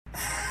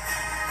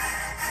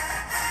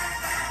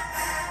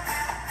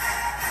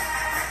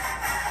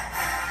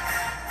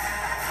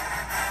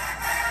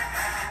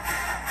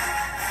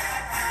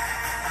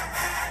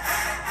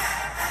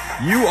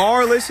You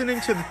are listening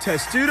to the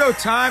Testudo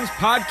Times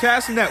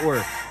Podcast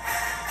Network.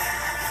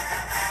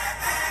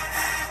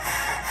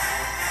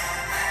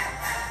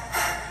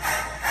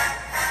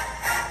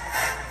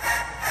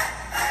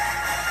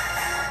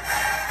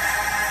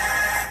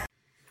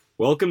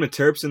 Welcome to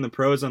Terps and the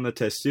Pros on the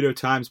Testudo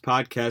Times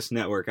Podcast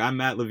Network. I'm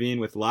Matt Levine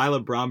with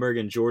Lila Bromberg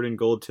and Jordan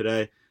Gold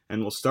today,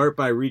 and we'll start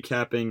by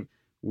recapping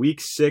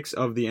Week 6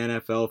 of the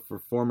NFL for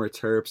former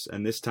Terps,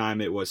 and this time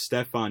it was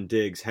Stefon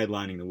Diggs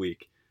headlining the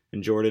week.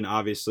 And Jordan,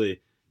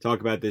 obviously,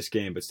 talk about this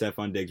game, but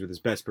Stefon Diggs with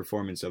his best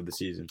performance of the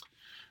season.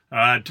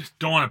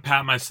 Don't want to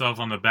pat myself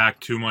on the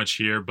back too much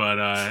here, but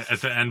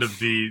at the end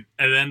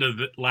of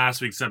last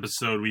week's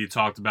episode, we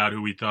talked about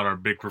who we thought our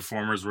big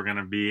performers were going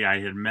to be. I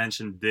had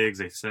mentioned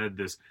Diggs. I said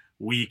this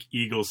weak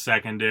Eagles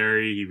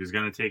secondary, he was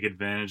going to take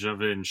advantage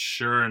of it, and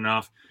sure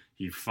enough,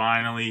 he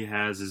finally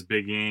has his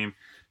big game.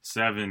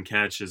 7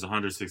 catches,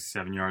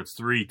 167 yards,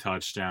 3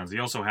 touchdowns. He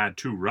also had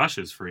 2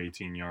 rushes for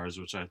 18 yards,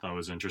 which I thought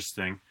was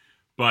interesting.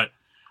 But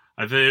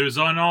I think it was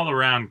an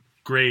all-around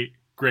great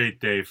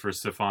day for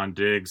Stefon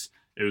Diggs.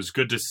 It was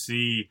good to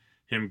see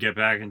him get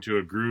back into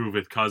a groove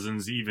with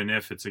Cousins, even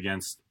if it's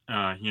against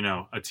a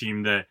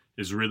team that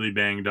is really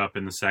banged up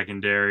in the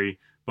secondary.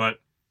 But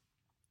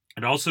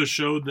it also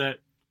showed that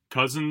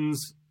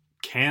Cousins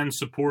can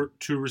support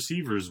 2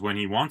 receivers when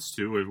he wants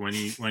to, when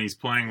he's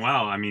playing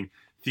well. I mean,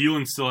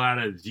 Thielen still had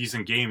a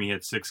decent game. He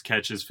had 6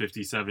 catches,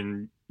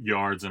 57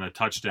 yards, and a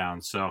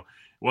touchdown. So it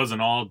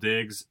wasn't all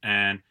Diggs,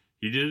 and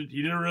he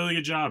did a really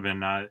good job,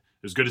 and it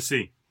was good to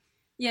see.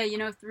 Yeah,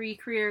 3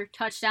 career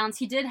touchdowns.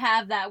 He did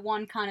have that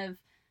one kind of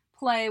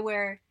play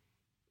where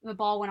the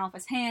ball went off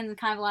his hands and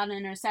kind of allowed an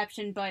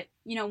interception, but,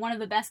 one of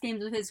the best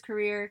games of his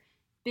career,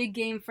 big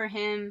game for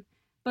him.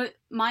 But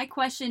my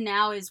question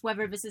now is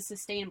whether this is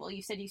sustainable.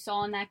 You said you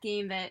saw in that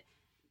game that,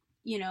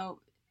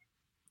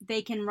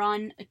 they can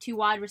run a 2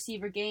 wide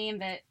receiver game,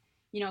 that,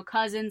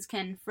 Cousins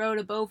can throw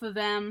to both of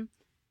them.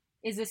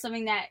 Is this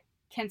something that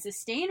can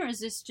sustain, or is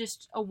this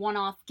just a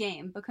one-off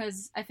game?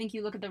 Because I think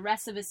you look at the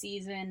rest of the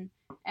season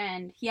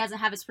and he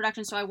hasn't had his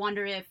production, so I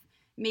wonder if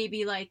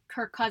maybe like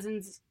Kirk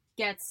Cousins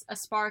gets a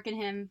spark in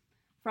him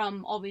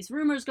from all these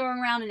rumors going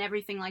around and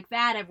everything like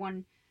that,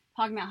 everyone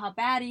talking about how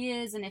bad he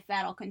is, and if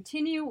that'll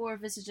continue, or if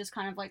this is just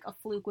kind of like a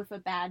fluke with a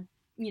bad,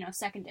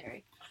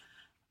 secondary.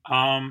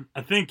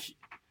 I think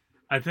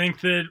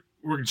that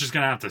we're just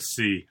going to have to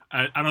see.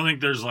 I don't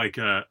think there's like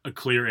a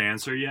clear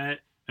answer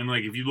yet. And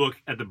like if you look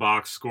at the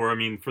box score, I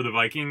mean, for the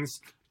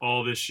Vikings,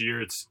 all this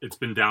year it's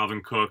been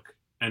Dalvin Cook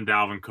and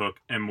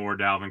more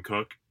Dalvin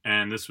Cook.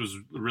 And this was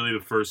really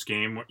the first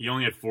game. He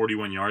only had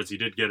 41 yards. He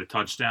did get a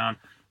touchdown.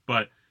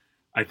 But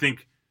I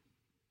think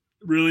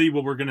really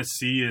what we're going to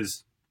see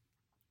is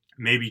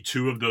maybe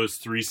 2 of those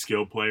 3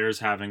 skill players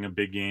having a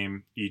big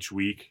game each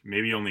week.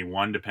 Maybe only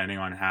 1, depending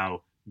on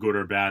how good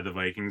or bad the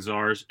Vikings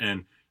are.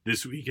 And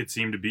this week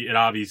it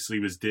obviously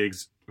was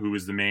Diggs who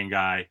was the main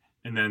guy,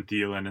 and then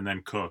Thielen, and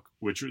then Cook,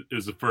 which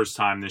was the first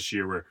time this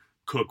year where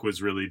Cook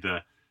was really the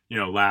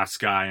last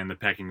guy in the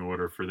pecking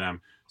order for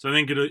them. So I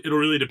think it'll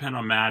really depend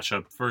on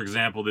matchup. For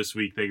example, this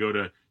week they go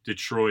to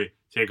Detroit,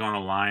 take on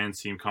a Lions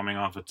team coming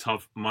off a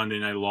tough Monday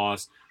night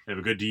loss. They have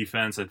a good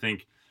defense. I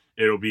think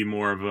it'll be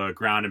more of a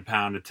ground and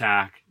pound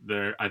attack.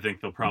 I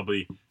think they'll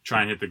probably try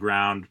and hit the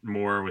ground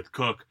more with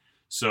Cook.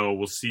 So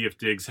we'll see if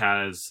Diggs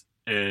has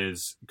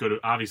as good.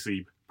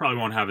 Obviously, probably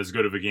won't have as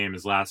good of a game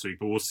as last week,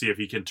 but we'll see if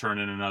he can turn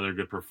in another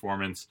good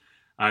performance.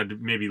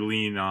 I'd maybe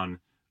lean on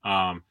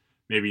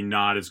maybe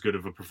not as good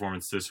of a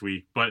performance this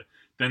week. But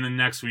then the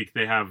next week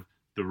they have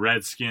the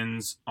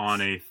Redskins on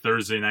a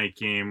Thursday night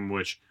game,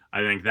 which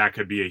I think that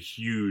could be a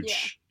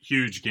huge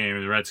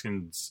game. The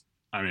Redskins,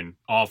 I mean,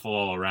 awful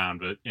all around,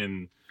 but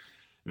in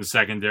the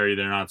secondary,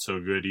 they're not so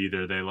good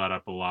either. They let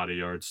up a lot of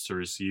yards to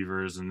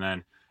receivers. And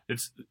then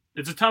it's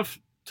a tough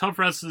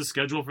rest of the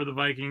schedule for the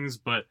Vikings,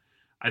 but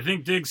I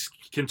think Diggs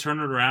can turn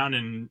it around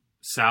and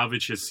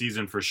salvage his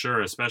season for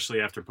sure,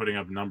 especially after putting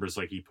up numbers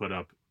like he put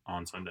up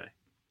on Sunday.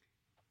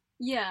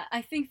 Yeah,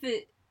 I think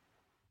that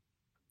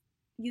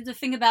you have to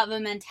think about the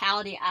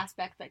mentality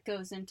aspect that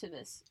goes into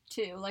this,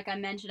 too. Like I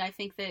mentioned, I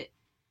think that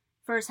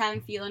first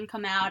having Thielen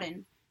come out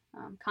and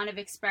kind of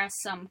express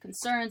some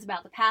concerns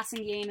about the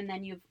passing game, and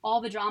then you have all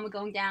the drama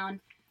going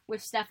down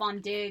with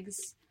Stefon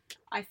Diggs,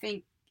 I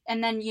think.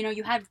 And then,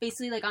 you have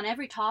basically, like, on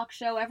every talk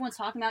show, everyone's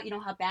talking about,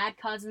 how bad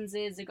Cousins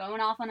is. They're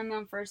going off on him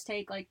on First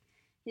Take. Like,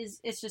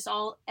 it's just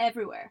all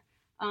everywhere.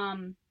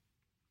 And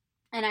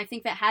I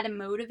think that had to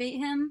motivate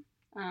him.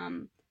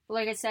 But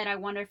like I said, I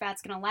wonder if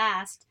that's going to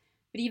last.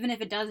 But even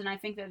if it doesn't, I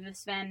think that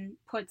this then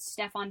puts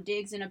Stefon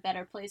Diggs in a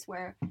better place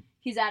where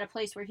he's at a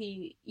place where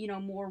he,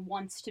 more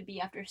wants to be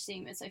after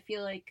seeing this. I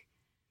feel like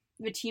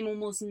the team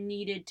almost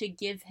needed to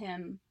give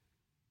him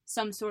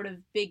some sort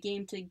of big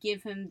game, to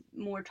give him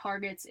more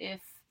targets if,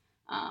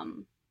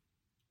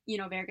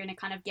 they're going to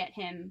kind of get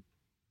him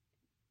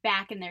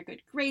back in their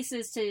good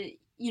graces to,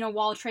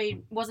 while a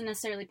trade wasn't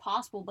necessarily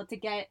possible, but to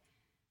get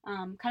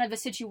kind of a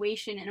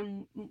situation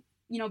in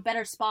a,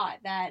 better spot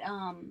that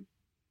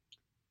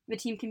the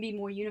team can be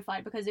more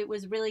unified, because it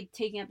was really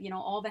taking up,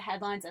 all the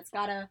headlines. That's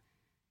got to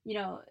you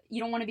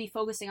don't want to be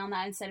focusing on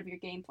that instead of your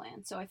game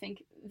plan. So I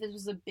think this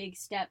was a big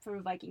step for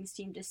a Vikings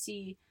team to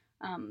see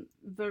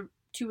the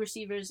two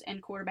receivers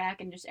and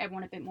quarterback and just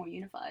everyone a bit more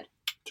unified.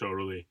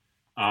 Totally.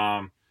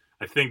 I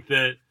think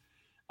that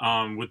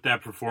with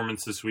that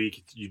performance this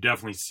week, you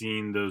definitely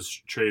seen those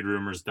trade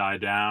rumors die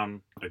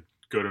down a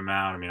good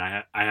amount. I mean,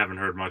 I haven't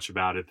heard much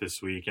about it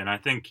this week, and I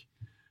think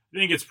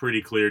it's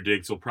pretty clear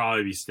Diggs will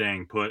probably be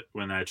staying put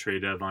when that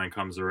trade deadline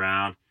comes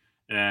around,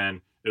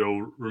 and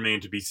it'll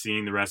remain to be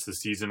seen the rest of the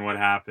season what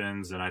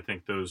happens. And I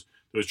think those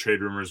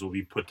trade rumors will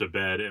be put to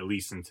bed at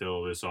least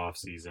until this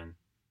offseason.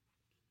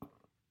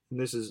 And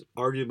this is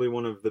arguably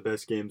one of the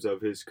best games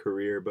of his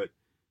career, but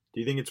do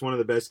you think it's one of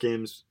the best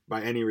games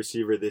by any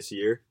receiver this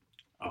year?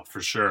 Oh,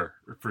 for sure.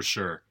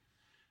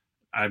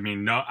 I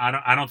mean, no,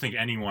 I don't think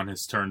anyone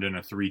has turned in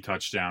a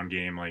 3-touchdown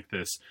game like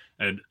this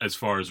as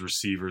far as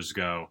receivers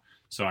go.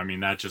 So, I mean,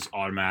 that just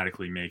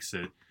automatically makes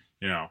it,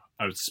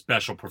 a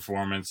special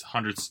performance.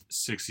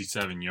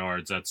 167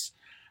 yards. That's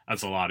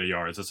a lot of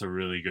yards. That's a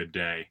really good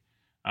day.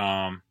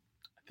 I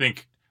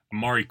think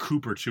Amari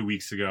Cooper 2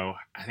 weeks ago,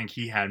 I think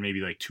he had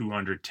maybe like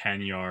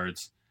 210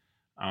 yards.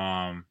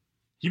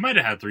 He might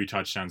have had 3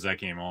 touchdowns that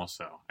game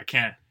also. I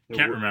can't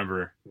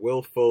remember.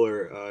 Will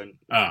Fuller,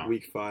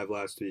 week 5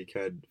 last week,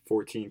 had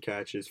 14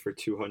 catches for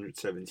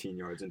 217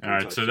 yards and 3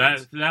 touchdowns. So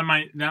that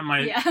might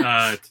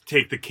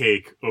take the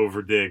cake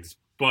over Diggs,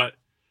 but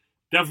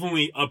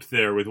definitely up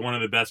there with one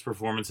of the best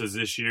performances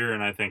this year.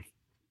 And I think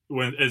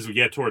as we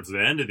get towards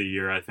the end of the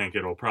year, I think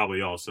it'll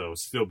probably also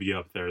still be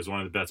up there as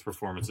one of the best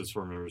performances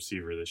from a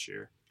receiver this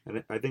year.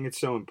 And I think it's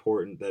so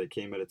important that it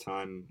came at a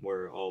time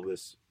where all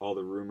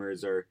the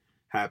rumors are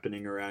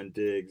happening around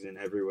Diggs, and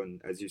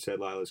everyone, as you said,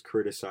 Lila, is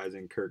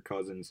criticizing Kirk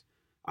Cousins.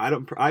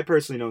 I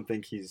personally don't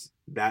think he's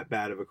that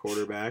bad of a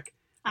quarterback.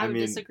 I would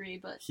disagree,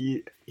 but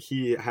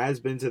he has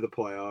been to the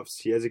playoffs.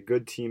 He has a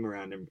good team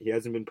around him. He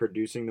hasn't been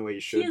producing the way he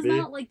should be. He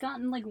has not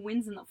gotten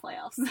wins in the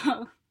playoffs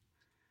though.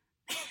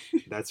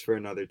 That's for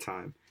another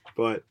time.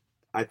 But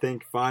I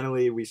think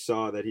finally we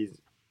saw that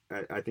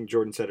I think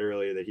Jordan said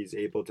earlier that he's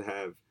able to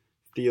have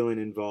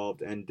Thielen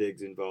involved and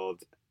Diggs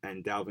involved,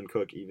 and Dalvin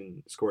Cook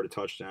even scored a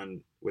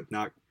touchdown with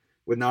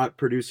not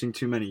producing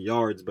too many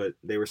yards, but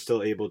they were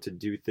still able to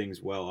do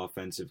things well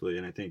offensively,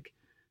 and I think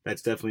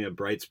that's definitely a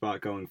bright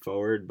spot going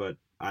forward, but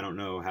I don't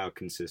know how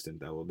consistent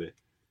that will be.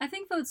 I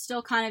think though it's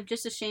still kind of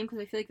just a shame because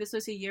I feel like this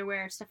was a year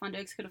where Stephon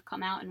Diggs could have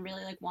come out and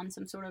really won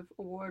some sort of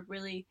award,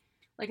 really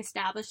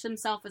established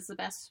himself as the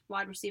best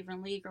wide receiver in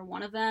the league or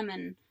one of them,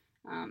 and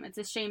it's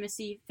a shame to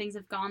see things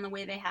have gone the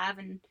way they have,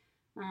 and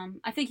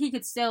I think he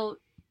could still,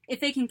 if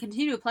they can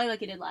continue to play like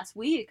he did last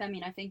week, I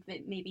mean, I think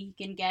that maybe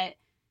he can get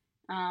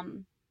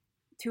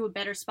to a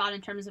better spot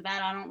in terms of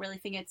that. I don't really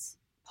think it's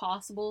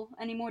possible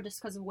anymore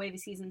just because of the way the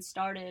season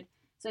started.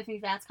 So I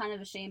think that's kind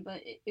of a shame,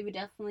 but it would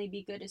definitely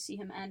be good to see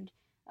him end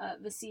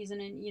the season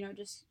and,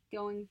 just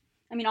going.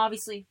 I mean,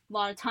 obviously, a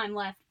lot of time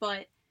left,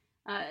 but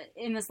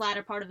in this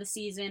latter part of the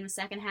season, the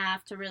second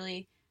half, to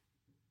really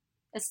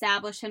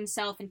establish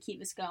himself and keep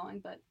this going.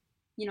 But,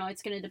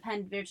 it's going to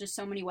depend. There's just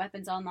so many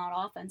weapons on that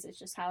offense. It's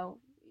just how,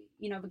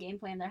 the game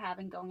plan they're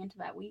having going into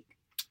that week.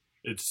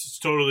 It's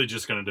totally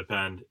just going to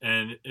depend.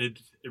 And it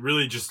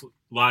really just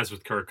lies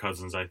with Kirk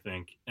Cousins, I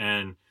think.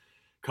 And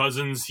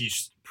Cousins,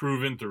 he's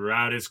proven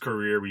throughout his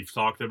career, we've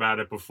talked about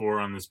it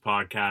before on this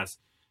podcast,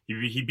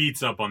 he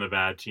beats up on the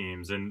bad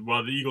teams. And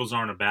while the Eagles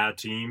aren't a bad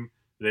team,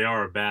 they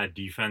are a bad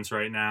defense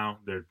right now.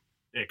 They're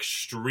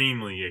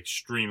extremely,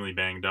 extremely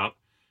banged up.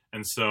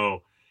 And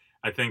so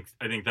I think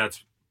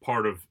that's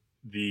part of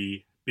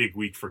the big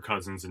week for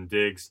Cousins and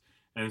Diggs.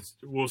 And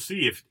we'll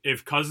see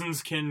if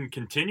Cousins can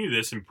continue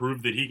this and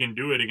prove that he can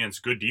do it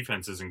against good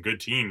defenses and good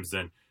teams,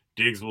 then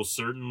Diggs will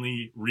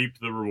certainly reap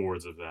the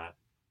rewards of that.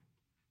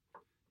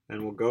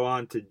 And we'll go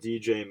on to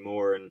DJ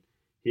Moore, and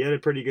he had a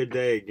pretty good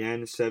day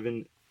again.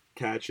 7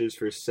 catches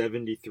for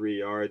 73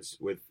 yards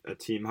with a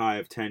team high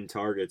of 10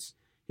 targets.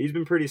 He's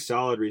been pretty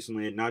solid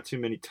recently, and not too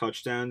many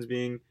touchdowns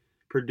being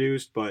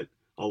produced, but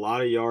a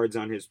lot of yards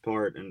on his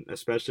part, and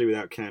especially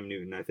without Cam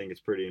Newton, I think it's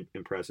pretty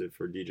impressive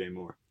for DJ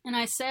Moore. And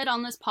I said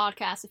on this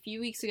podcast a few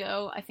weeks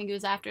ago, I think it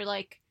was after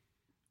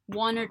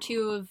 1 or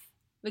 2 of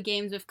the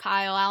games with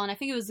Kyle Allen. I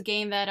think it was the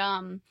game that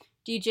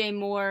DJ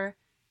Moore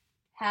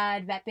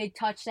had that big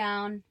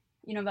touchdown,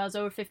 that was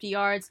over 50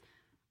 yards.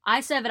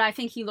 I said that I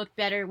think he looked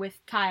better with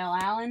Kyle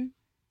Allen,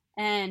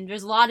 and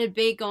there's a lot of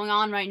debate going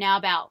on right now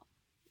about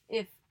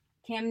if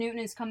Cam Newton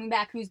is coming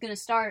back, who's going to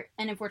start,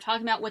 and if we're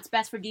talking about what's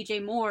best for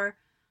DJ Moore,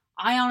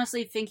 I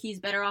honestly think he's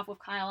better off with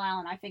Kyle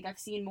Allen. I think I've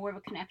seen more of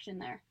a connection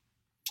there.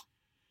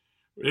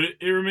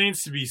 It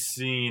remains to be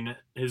seen.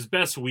 His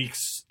best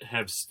weeks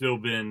have still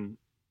been...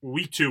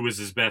 Week 2 was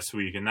his best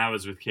week, and that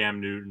was with Cam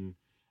Newton.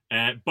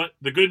 But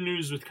the good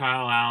news with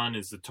Kyle Allen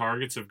is the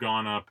targets have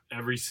gone up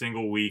every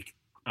single week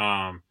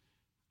for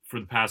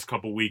the past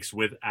couple weeks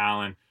with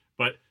Allen.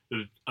 But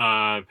the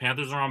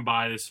Panthers are on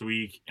bye this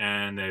week,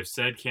 and they've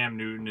said Cam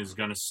Newton is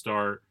going to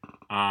start...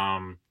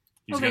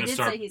 He's going to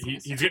start. He's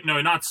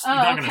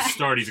not going to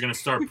start. He's going to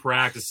start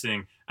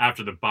practicing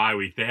after the bye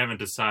week. They haven't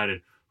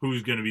decided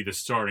who's going to be the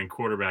starting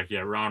quarterback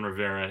yet. Ron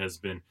Rivera has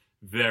been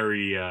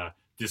very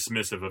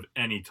dismissive of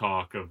any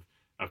talk of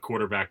a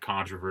quarterback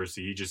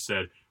controversy. He just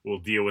said, we'll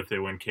deal with it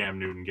when Cam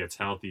Newton gets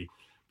healthy.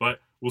 But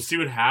we'll see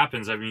what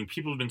happens. I mean,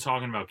 people have been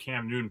talking about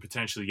Cam Newton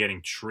potentially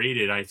getting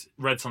traded. I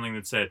read something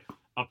that said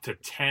up to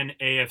 10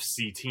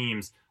 AFC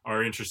teams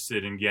are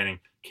interested in getting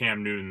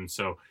Cam Newton.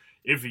 So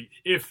if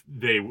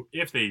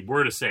they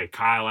were to say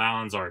Kyle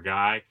Allen's our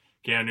guy,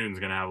 Cam Newton's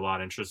going to have a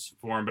lot of interest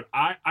for him. But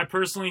I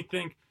personally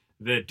think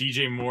that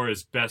DJ Moore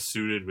is best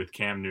suited with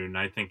Cam Newton.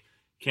 I think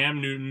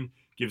Cam Newton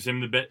gives him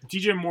the best.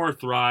 DJ Moore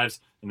thrives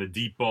in the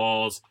deep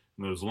balls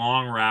and those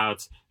long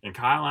routes, and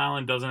Kyle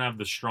Allen doesn't have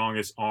the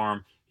strongest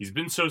arm. He's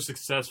been so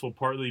successful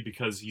partly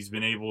because he's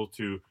been able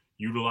to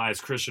utilize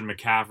Christian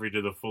McCaffrey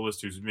to the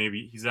fullest,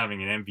 he's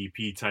having an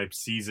MVP type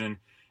season,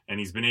 and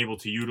he's been able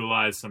to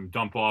utilize some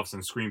dump offs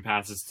and screen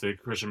passes to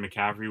Christian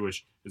McCaffrey,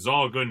 which is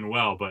all good and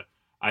well, but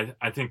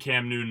I think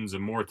Cam Newton's a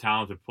more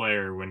talented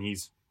player when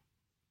he's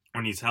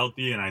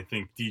healthy, and I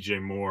think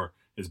DJ Moore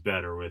is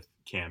better with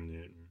Cam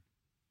Newton.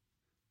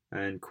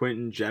 And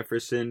Quentin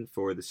Jefferson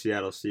for the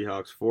Seattle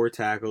Seahawks, 4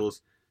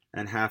 tackles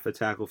and half a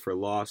tackle for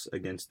loss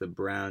against the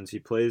Browns. He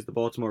plays the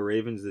Baltimore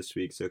Ravens this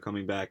week, so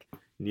coming back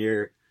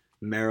near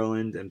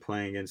Maryland and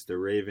playing against the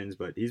Ravens,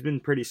 but he's been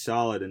pretty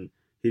solid, and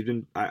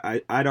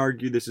I'd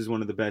argue this is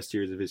one of the best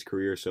years of his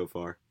career so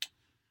far.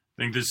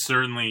 I think this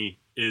certainly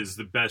is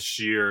the best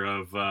year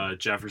of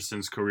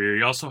Jefferson's career.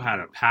 He also had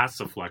a pass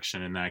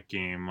deflection in that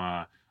game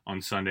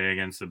on Sunday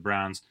against the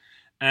Browns.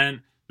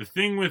 And the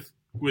thing with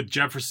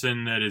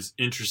Jefferson that is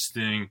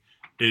interesting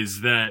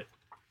is that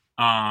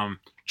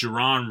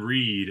Jerron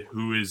Reed,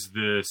 who is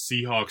the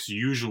Seahawks'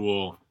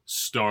 usual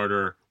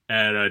starter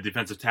at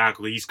defensive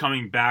tackle, he's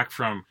coming back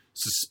from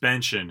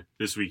suspension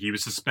this week. He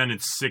was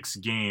suspended 6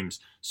 games.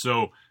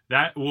 So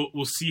that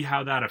we'll see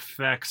how that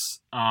affects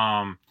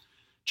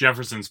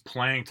Jefferson's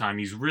playing time.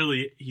 He's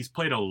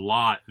played a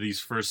lot these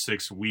first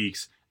 6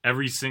 weeks.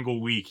 Every single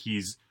week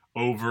he's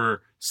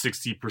over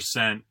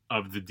 60%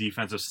 of the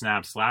defensive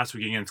snaps. Last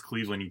week against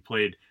Cleveland, he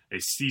played a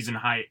season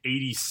high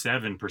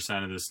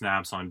 87% of the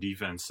snaps on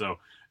defense. So it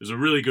was a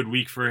really good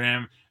week for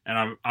him,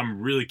 and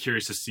I'm really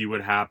curious to see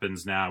what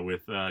happens now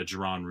with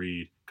Jerron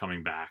Reed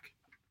coming back.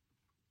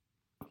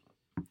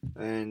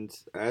 And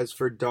as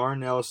for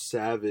Darnell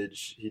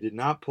Savage, he did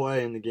not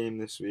play in the game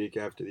this week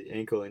after the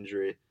ankle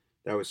injury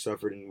that was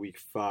suffered in week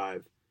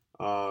 5.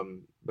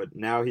 But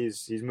now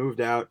he's moved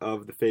out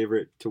of the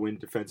favorite to win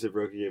Defensive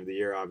Rookie of the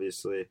Year,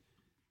 obviously.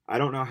 I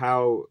don't know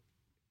how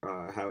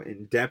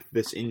in-depth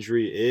this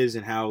injury is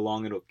and how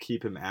long it'll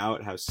keep him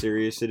out, how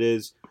serious it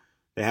is.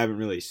 They haven't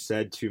really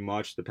said too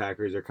much. The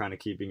Packers are kind of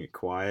keeping it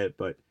quiet.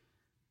 But,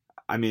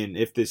 I mean,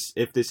 if this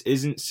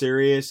isn't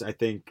serious, I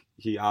think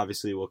he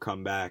obviously will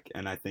come back,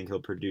 and I think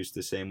he'll produce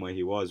the same way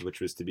he was,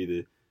 which was to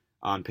be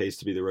on pace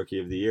to be the Rookie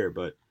of the Year.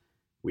 But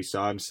we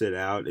saw him sit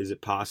out. Is it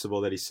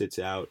possible that he sits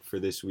out for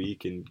this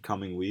week and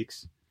coming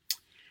weeks?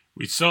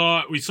 We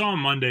saw on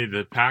Monday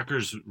the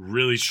Packers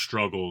really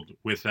struggled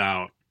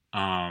without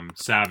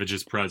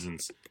Savage's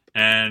presence,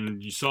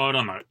 and you saw it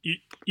on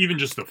even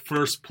just the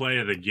first play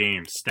of the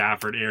game.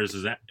 Stafford airs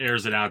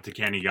it out to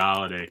Kenny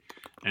Golladay,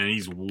 and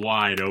he's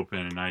wide open.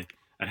 And I'd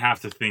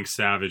have to think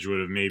Savage would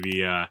have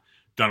maybe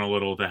done a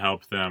little to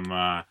help them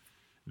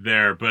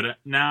there. But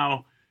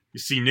now you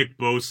see Nick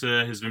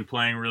Bosa has been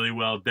playing really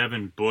well.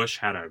 Devin Bush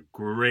had a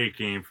great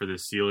game for the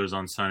Steelers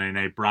on Sunday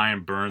night.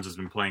 Brian Burns has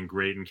been playing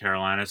great in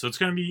Carolina. So it's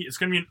gonna be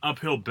an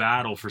uphill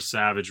battle for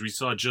Savage. We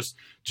saw just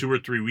 2 or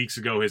 3 weeks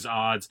ago his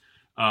odds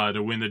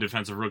to win the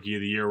Defensive Rookie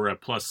of the Year were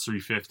at plus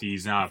 350.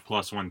 He's now at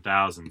plus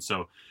 1,000.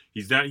 So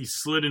he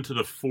slid into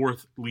the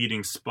 4th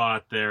leading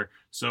spot there.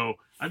 So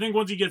I think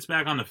once he gets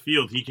back on the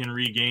field, he can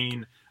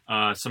regain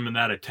some of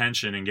that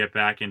attention and get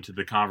back into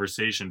the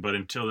conversation. But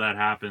until that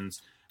happens,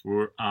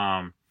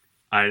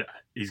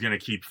 he's going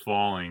to keep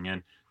falling.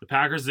 And the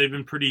Packers, they've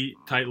been pretty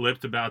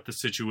tight-lipped about the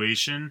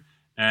situation,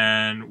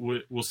 and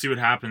we'll see what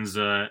happens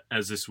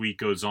as this week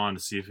goes on to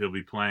see if he'll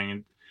be playing.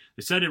 And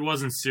they said it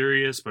wasn't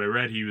serious, but I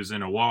read he was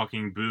in a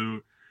walking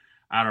boot.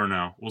 I don't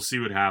know. We'll see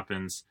what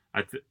happens.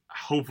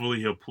 Hopefully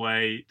he'll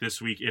play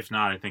this week. If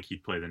not, I think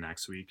he'd play the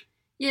next week.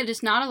 Yeah,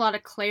 just not a lot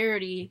of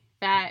clarity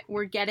that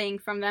we're getting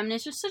from them, and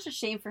it's just such a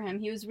shame for him.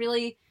 He was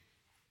really,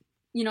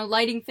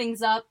 lighting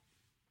things up.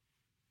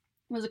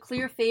 Was a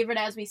clear favorite,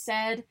 as we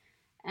said,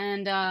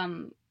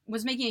 and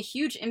was making a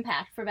huge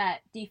impact for that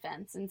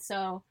defense. And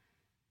so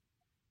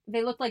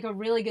they looked like a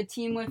really good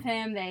team with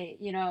him.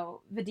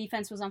 The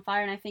defense was on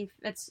fire, and I think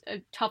that's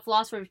a tough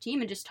loss for the team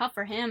and just tough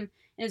for him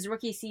in his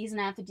rookie season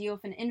to have to deal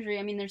with an injury.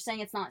 I mean, they're saying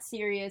it's not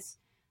serious.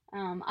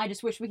 I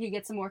just wish we could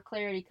get some more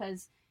clarity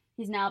because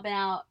he's now been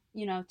out,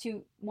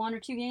 1 or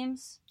 2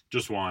 games.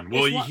 Just one.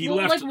 Well, he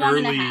left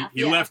early.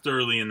 He left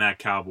early in that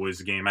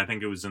Cowboys game. I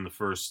think it was in the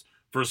first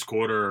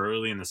quarter or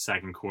early in the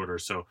second quarter.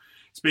 So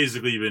it's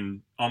basically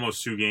been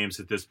almost 2 games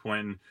at this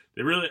point. And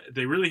they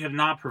really have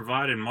not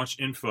provided much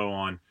info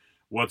on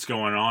what's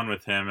going on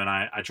with him. And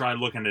I tried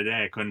looking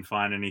today. I couldn't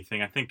find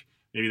anything. I think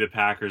maybe the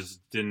Packers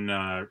didn't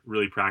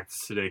really practice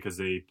today because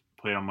they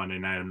played on Monday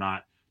night. I'm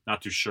not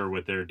not too sure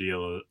what their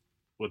deal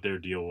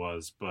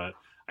was, but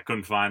I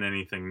couldn't find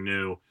anything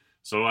new.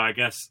 So I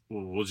guess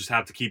we'll just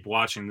have to keep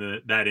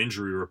watching that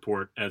injury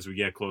report as we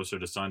get closer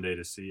to Sunday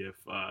to see if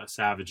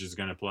Savage is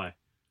going to play.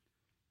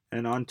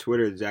 And on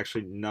Twitter, there's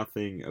actually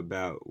nothing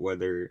about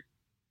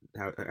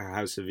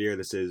how severe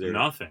this is. Or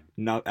Nothing.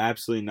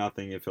 Absolutely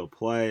nothing if he'll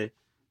play.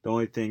 The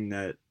only thing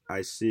that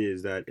I see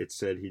is that it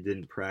said he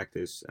didn't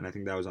practice, and I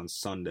think that was on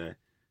Sunday.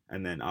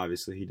 And then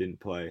obviously he didn't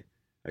play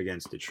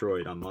against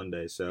Detroit on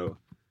Monday. So,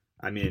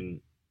 I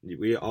mean,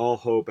 we all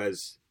hope,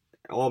 as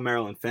all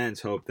Maryland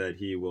fans hope, that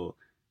he will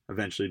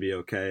eventually be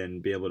okay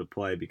and be able to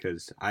play,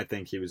 because I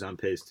think he was on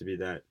pace to be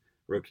that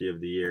Rookie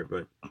of the Year.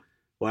 But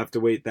we'll have to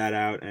wait that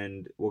out,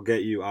 and we'll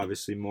get you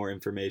obviously more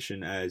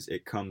information as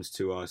it comes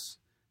to us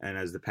and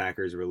as the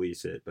Packers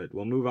release it. But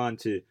we'll move on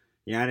to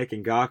Yannick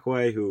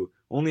Ngakoue, who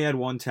only had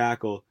one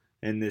tackle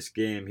in this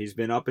game. He's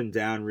been up and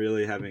down,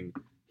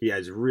 he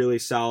has really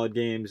solid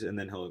games, and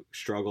then he'll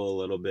struggle a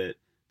little bit.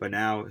 But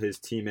now his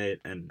teammate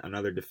and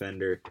another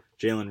defender,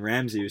 Jalen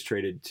Ramsey, was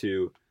traded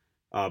to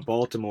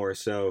Baltimore.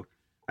 So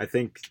I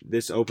think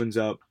this opens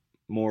up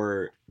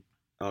more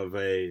of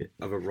a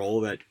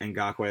role that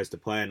Ngakoue has to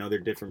play. I know they're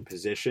different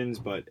positions,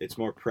 but it's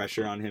more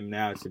pressure on him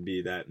now to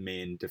be that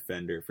main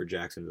defender for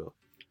Jacksonville.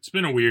 It's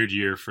been a weird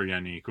year for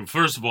Yannick.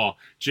 First of all,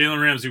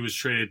 Jalen Ramsey was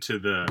traded to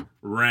the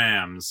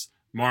Rams.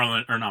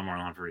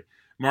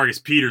 Marcus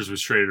Peters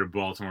was traded to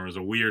Baltimore. It was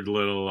a weird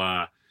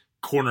little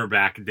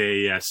cornerback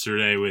day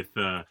yesterday with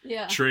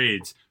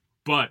trades.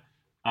 But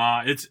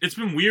it's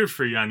been weird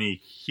for Yannick.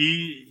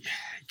 He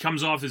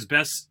comes off his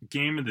best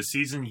game of the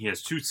season. He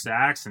has 2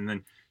 sacks, and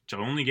then to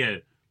only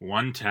get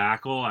 1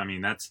 tackle. I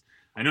mean,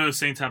 I know the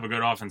Saints have a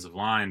good offensive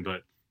line,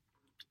 but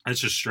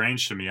that's just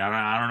strange to me.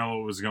 I don't know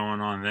what was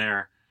going on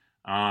there.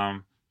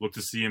 Look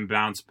to see him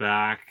bounce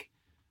back.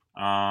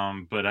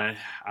 But I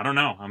don't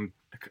know. I'm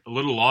a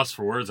little lost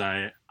for words.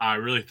 I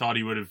really thought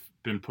he would have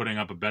been putting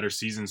up a better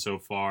season so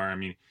far. I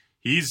mean,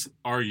 he's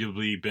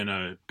arguably been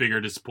a bigger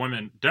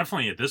disappointment,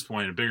 definitely at this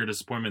point, a bigger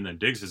disappointment than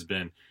Diggs has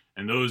been.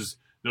 And those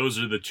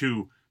are the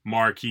 2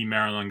 marquee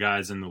Maryland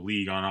guys in the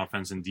league on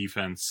offense and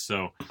defense.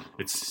 So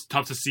it's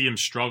tough to see him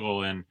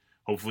struggle, and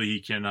hopefully he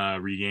can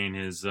regain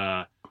his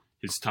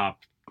top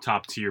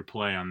tier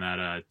play on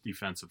that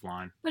defensive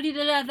line. But he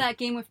did have that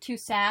game with 2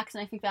 sacks,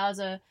 and I think that was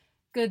a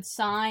good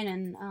sign.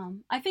 And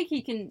I think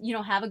he can,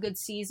 have a good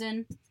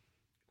season.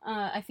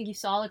 I think you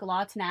saw a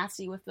lot of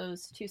tenacity with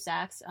those 2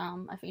 sacks. I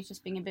think he's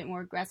just being a bit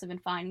more aggressive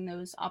and finding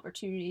those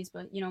opportunities.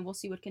 But we'll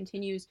see what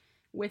continues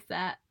with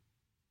that.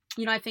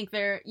 I think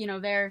they're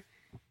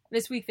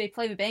this week they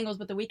play the Bengals,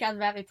 but the week after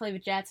that they play the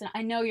Jets. And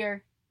I know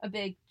you're a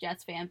big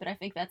Jets fan, but I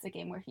think that's a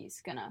game where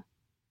he's gonna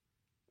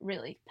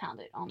really pound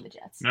it on the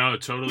Jets. No,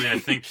 totally. I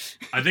think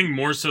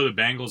more so the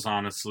Bengals,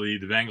 honestly.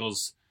 The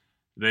Bengals,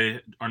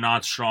 they are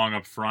not strong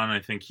up front. I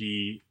think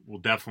he will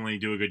definitely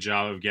do a good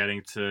job of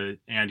getting to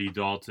Andy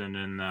Dalton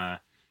and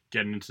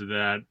getting into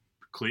that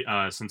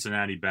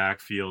Cincinnati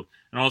backfield.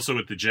 And also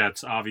with the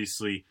Jets,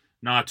 obviously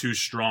not too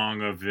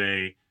strong of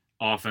a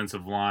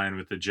offensive line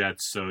with the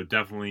Jets, so it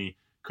definitely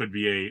could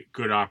be a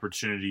good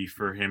opportunity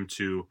for him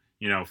to,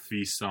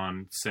 feast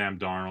on Sam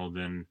Darnold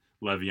and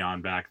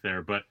Le'Veon back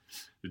there. But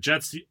the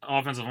Jets'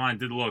 offensive line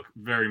did look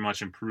very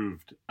much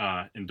improved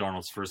in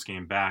Darnold's first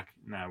game back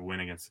in that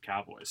win against the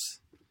Cowboys.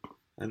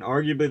 And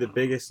arguably the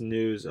biggest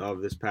news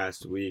of this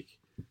past week,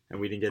 and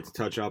we didn't get to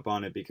touch up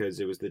on it because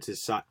it was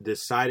the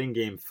deciding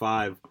Game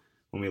 5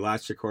 when we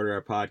last recorded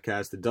our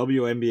podcast, the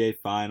WNBA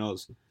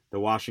Finals, the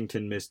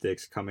Washington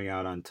Mystics coming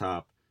out on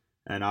top.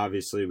 And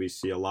obviously we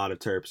see a lot of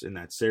Terps in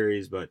that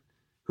series, but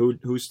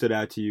who stood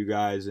out to you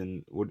guys,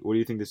 and what do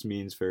you think this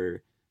means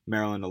for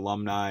Maryland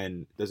alumni,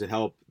 and does it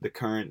help the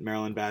current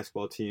Maryland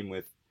basketball team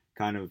with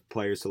kind of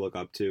players to look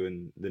up to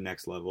in the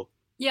next level?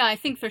 Yeah, I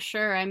think for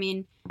sure. I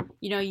mean,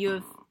 you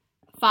have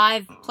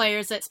 5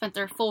 players that spent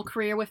their full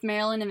career with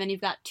Maryland, and then you've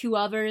got 2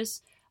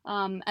 others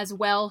as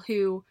well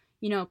who,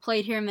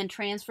 played here and then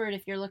transferred.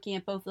 If you're looking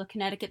at both the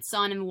Connecticut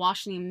Sun and the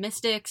Washington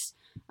Mystics,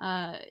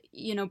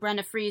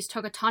 Brenda Fries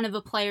took a ton of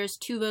the players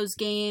to those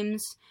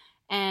games,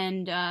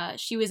 and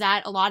she was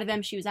at a lot of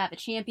them. She was at the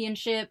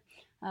championship.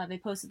 They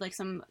posted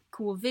some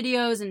cool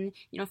videos and,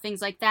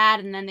 things like that.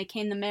 And then they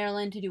came to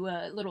Maryland to do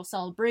a little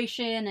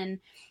celebration.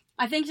 And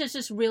I think it's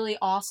just really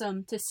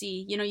awesome to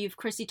see. You have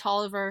Chrissy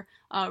Tolliver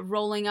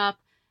rolling up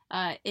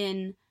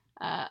in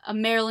a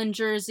Maryland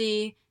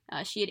jersey.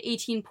 She had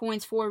 18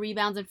 points, 4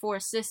 rebounds, and 4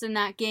 assists in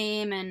that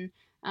game. And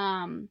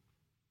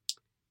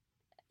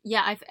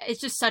it's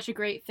just such a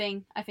great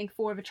thing, I think,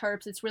 for the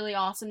Terps. It's really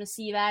awesome to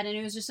see that. And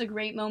it was just a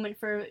great moment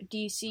for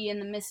DC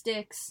and the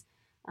Mystics.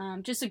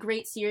 Just a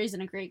great series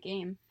and a great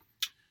game.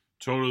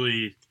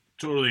 Totally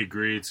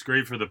agree. It's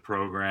great for the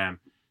program.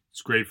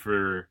 It's great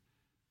for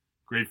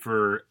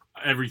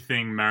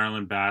everything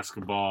Maryland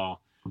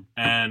basketball.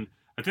 And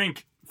I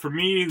think for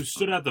me, who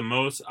stood out the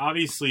most,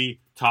 obviously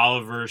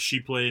Tolliver. She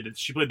played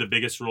the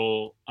biggest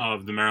role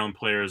of the Maryland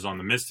players on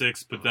the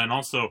Mystics, but then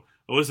also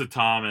Alyssa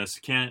Thomas.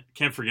 Can't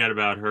forget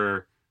about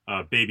her,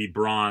 baby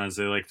Braun, as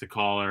they like to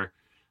call her.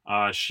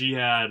 She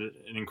had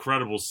an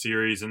incredible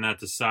series in that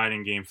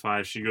deciding Game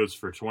 5. She goes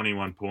for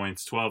 21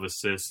 points, 12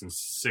 assists, and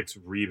 6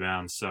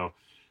 rebounds. So,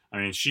 I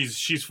mean,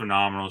 she's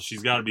phenomenal.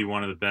 She's got to be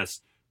one of the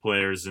best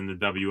players in the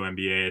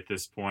WNBA at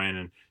this point.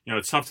 And,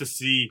 it's tough to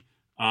see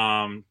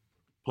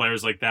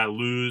players like that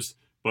lose,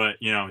 but,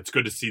 it's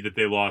good to see that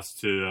they lost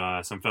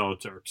to some fellow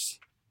Terps.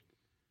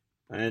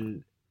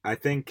 And I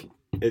think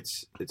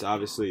it's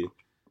obviously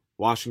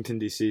Washington,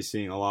 D.C.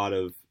 seeing a lot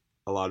of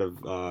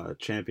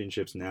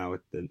championships now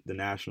with the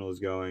Nationals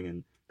going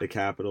and the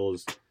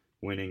Capitals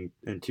winning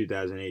in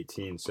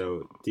 2018.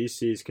 So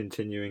D.C. is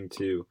continuing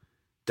to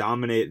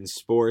dominate in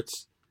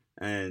sports,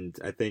 and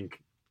I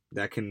think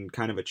that can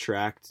kind of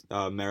attract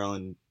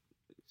Maryland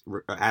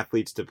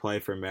athletes to play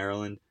for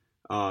Maryland,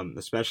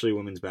 especially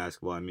women's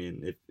basketball. I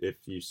mean, if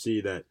you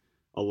see that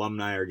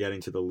alumni are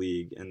getting to the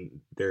league and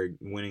they're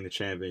winning the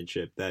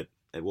championship, that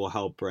it will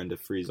help Brenda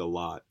Fries a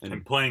lot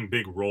and playing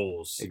big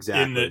roles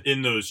exactly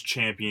in those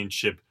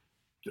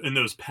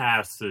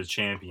paths to the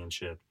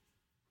championship.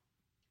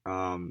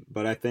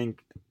 But I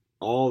think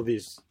all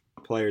these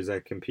players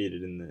that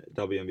competed in the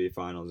WNBA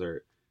Finals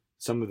are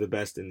some of the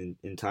best in the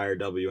entire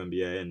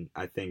WNBA, and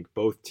I think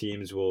both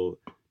teams will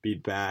be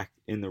back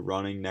in the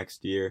running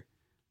next year.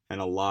 And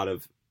I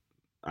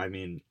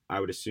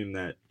would assume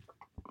that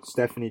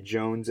Stephanie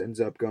Jones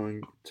ends up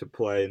going to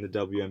play in the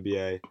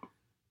WNBA.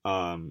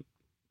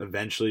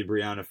 Eventually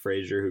Brianna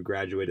Frazier, who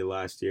graduated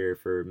last year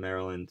for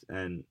Maryland,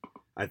 and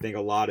I think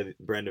a lot of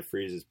Brenda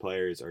Fries'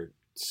 players are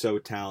so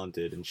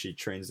talented, and she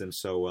trains them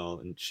so well,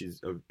 and she's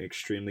an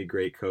extremely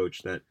great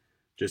coach that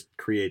just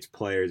creates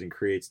players and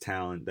creates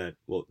talent that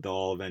they'll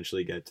all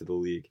eventually get to the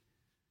league.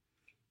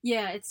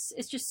 Yeah, it's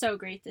just so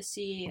great to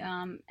see.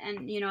 And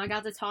I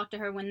got to talk to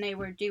her when they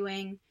were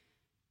doing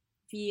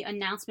the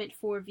announcement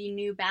for the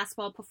new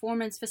basketball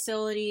performance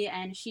facility,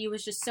 and she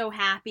was just so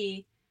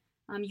happy.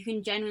 You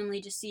can genuinely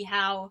just see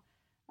how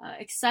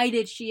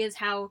excited she is,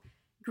 how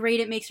great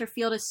it makes her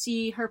feel to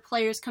see her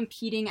players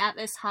competing at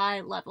this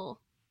high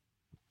level.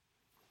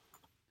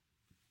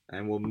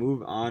 And we'll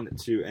move on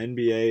to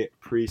NBA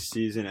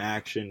preseason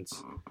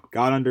actions.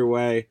 Got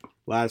underway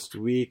last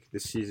week, the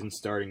season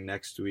starting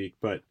next week.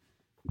 But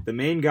the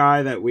main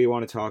guy that we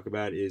want to talk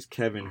about is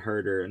Kevin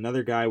Huerter,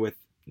 another guy with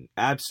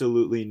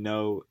absolutely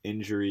no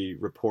injury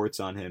reports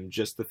on him,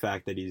 just the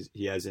fact that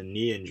he has a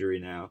knee injury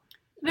now.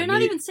 They're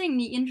not even saying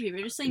knee injury.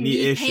 We're just saying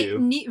knee issue.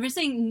 Pain. We're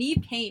saying knee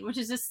pain, which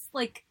is just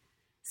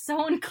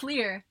so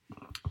unclear.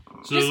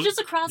 So, just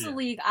across the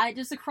league,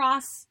 just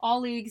across all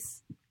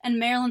leagues and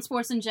Maryland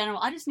sports in general,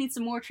 I just need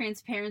some more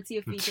transparency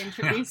of these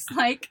injuries.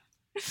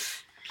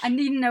 I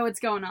need to know what's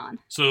going on.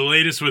 So the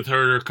latest with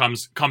Huerter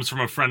comes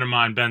from a friend of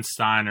mine, Ben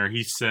Steiner.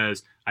 He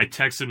says, I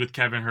texted with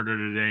Kevin Huerter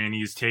today, and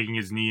he's taking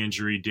his knee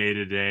injury day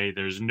to day.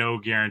 There's no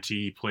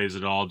guarantee he plays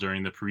at all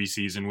during the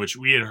preseason, which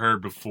we had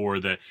heard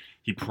before that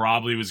he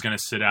probably was going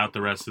to sit out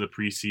the rest of the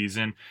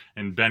preseason.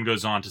 And Ben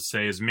goes on to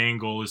say his main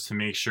goal is to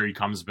make sure he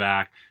comes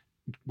back.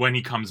 When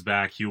he comes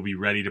back, he'll be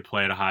ready to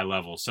play at a high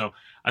level. So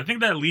I think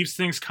that leaves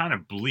things kind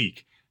of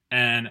bleak.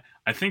 And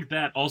I think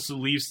that also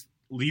leaves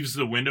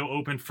the window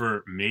open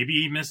for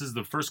maybe he misses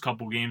the first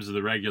couple games of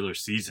the regular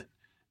season.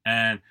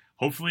 And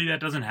hopefully that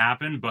doesn't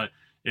happen. But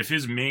if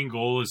his main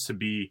goal is to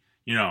be,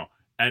 playing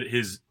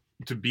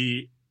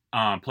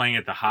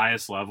at the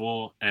highest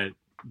level at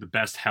the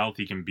best health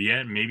he can be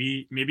at,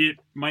 maybe it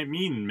might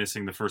mean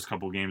missing the first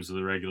couple games of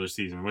the regular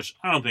season, which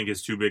I don't think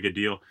is too big a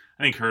deal.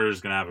 I think Huerter's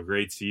going to have a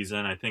great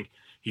season. I think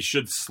he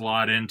should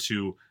slot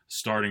into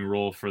starting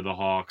role for the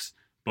Hawks,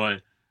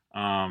 but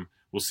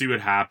we'll see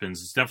what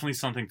happens. It's definitely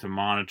something to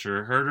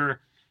monitor. Huerter,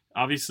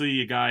 obviously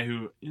a guy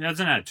who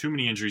hasn't had too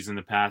many injuries in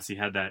the past. He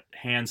had that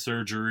hand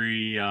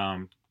surgery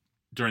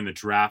during the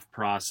draft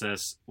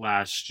process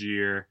last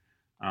year.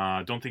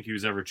 Don't think he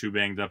was ever too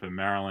banged up in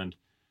Maryland.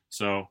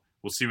 So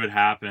we'll see what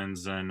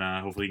happens, and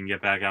hopefully he can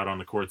get back out on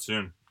the court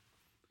soon.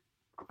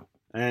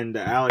 And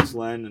Alex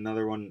Len,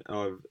 another one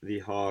of the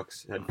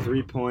Hawks, had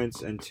 3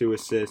 points and 2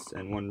 assists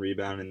and 1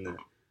 rebound in the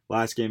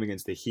last game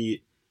against the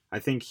Heat. I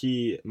think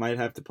he might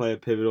have to play a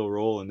pivotal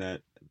role in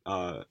that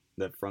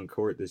front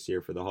court this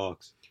year for the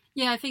Hawks.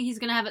 Yeah, I think he's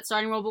going to have a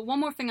starting role. But one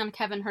more thing on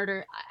Kevin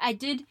Huerter. I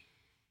did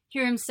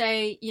hear him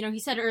say, he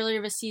said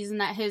earlier this season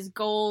that his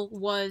goal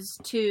was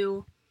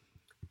to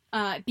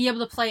be able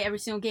to play every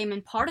single game.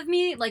 And part of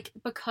me,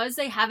 because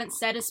they haven't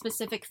said a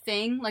specific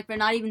thing, they're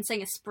not even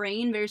saying a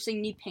sprain, they're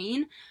saying knee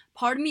pain,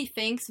 part of me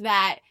thinks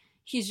that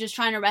he's just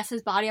trying to rest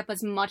his body up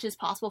as much as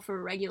possible for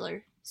a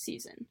regular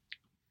season.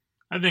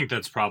 I think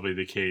that's probably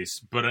the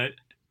case, but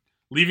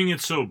leaving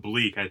it so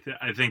bleak, I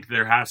think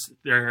there has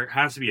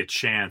to be a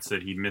chance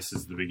that he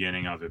misses the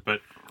beginning of it. But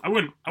I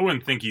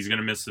wouldn't think he's going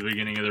to miss the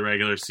beginning of the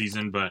regular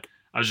season. But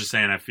I was just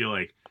saying, I feel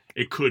like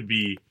it could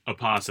be a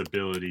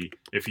possibility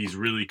if he's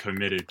really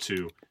committed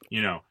to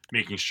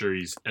making sure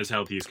he's as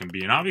healthy as can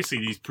be. And obviously,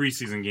 these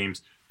preseason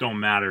games don't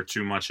matter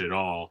too much at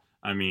all.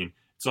 I mean,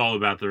 it's all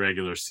about the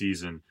regular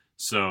season.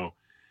 So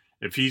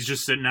if he's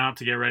just sitting out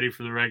to get ready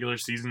for the regular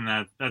season,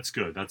 that's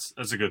good.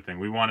 That's a good thing.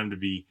 We want him to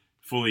be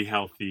fully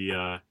healthy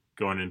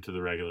going into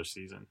the regular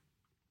season.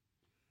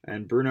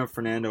 And Bruno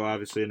Fernando,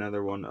 obviously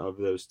another one of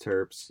those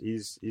Terps.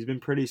 He's been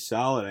pretty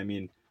solid. I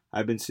mean,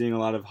 I've been seeing a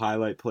lot of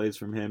highlight plays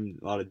from him,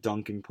 a lot of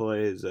dunking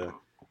plays.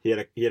 He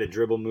had a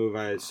dribble move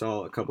I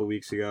saw a couple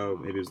weeks ago,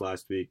 maybe it was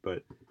last week,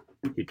 but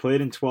he played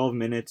in 12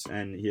 minutes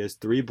and he has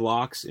 3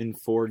 blocks in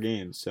 4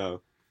 games.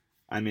 So,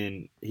 I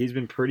mean, he's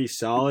been pretty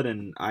solid,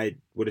 and I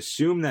would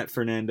assume that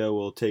Fernando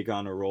will take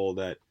on a role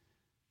that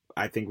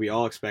I think we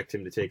all expect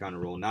him to take on a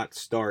role, not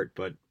start,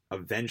 but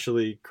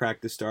eventually crack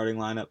the starting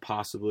lineup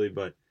possibly,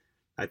 but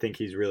I think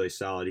he's really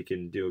solid. He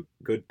can do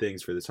good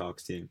things for this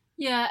Hawks team.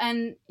 Yeah,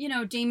 and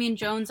Damian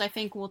Jones, I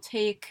think will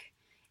take.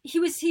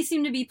 He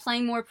seemed to be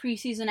playing more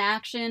preseason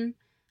action,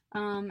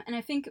 and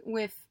I think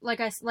with like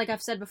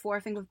I've said before, I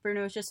think with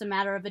Bruno it's just a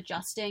matter of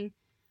adjusting.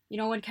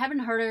 When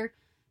Kevin Huerter,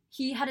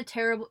 he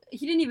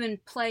didn't even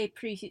play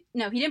he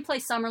didn't play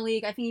summer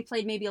league. I think he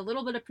played maybe a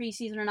little bit of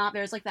preseason or not.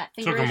 There's like that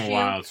finger issue. Took him a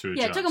while to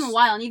adjust. Yeah, it took him a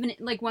while, and even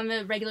like when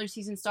the regular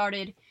season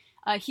started,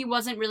 he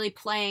wasn't really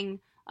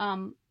playing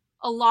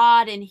a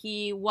lot, and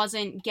he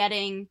wasn't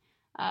getting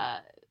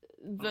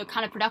the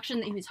kind of production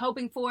that he was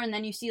hoping for. And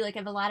then you see, like,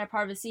 in the latter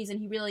part of the season,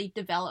 he really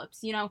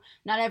develops. Not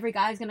every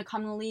guy's going to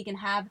come in the league and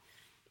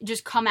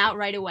just come out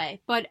right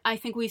away. But I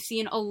think we've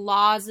seen a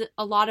lot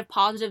of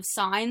positive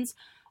signs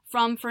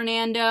from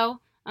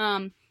Fernando.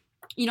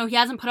 He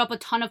hasn't put up a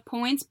ton of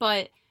points,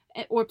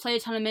 or played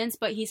a ton of minutes,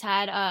 but he's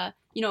had,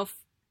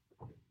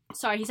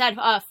 he's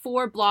had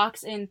 4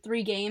 blocks in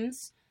 3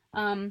 games.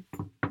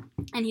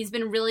 And he's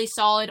been really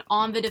solid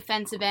on the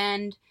defensive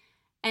end.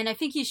 And I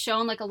think he's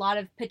shown, like, a lot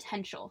of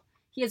potential.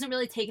 He hasn't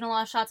really taken a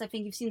lot of shots. I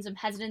think you've seen some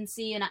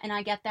hesitancy, and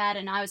I get that.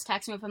 And I was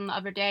texting with him the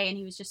other day, and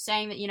he was just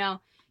saying that,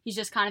 he's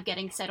just kind of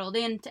getting settled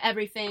into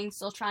everything,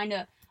 still trying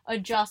to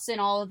adjust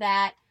and all of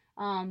that.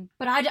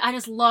 But I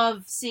just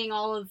love seeing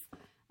all of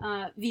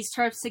these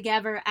Terps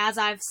together. As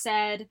I've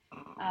said,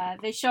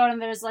 they showed him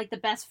there's, like, the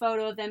best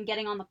photo of them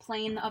getting on the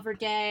plane the other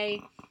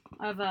day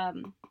of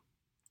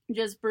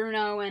just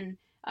Bruno and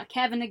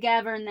Kevin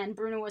together, and then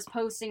Bruno was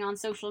posting on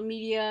social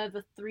media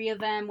the 3 of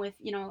them with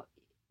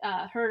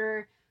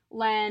Huerter,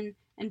 Len,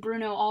 and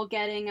Bruno all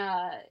getting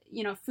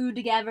food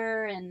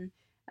together, and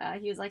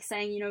he was like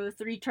saying the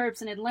 3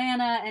 Terps in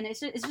Atlanta, and it's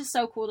just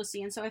so cool to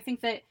see. And so I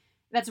think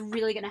that's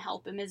really going to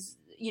help him is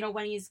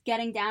when he's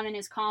getting down in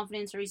his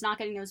confidence or he's not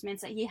getting those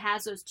minutes, that he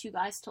has those 2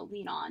 guys to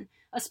lean on,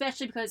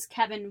 especially because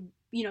Kevin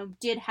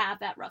did have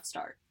that rough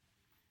start.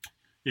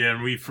 Yeah,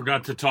 and we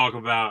forgot to talk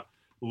about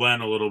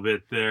Len a little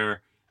bit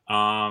there.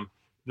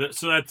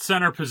 So that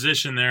center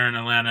position there in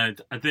Atlanta,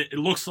 I think it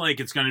looks like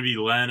it's going to be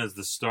Len as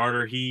the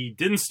starter. He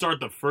didn't start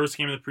the first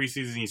game of the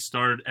preseason. He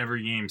started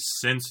every game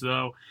since,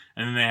 though.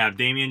 And then they have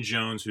Damian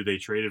Jones, who they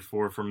traded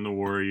for from the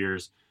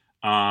Warriors.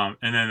 And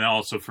then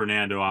also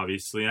Fernando,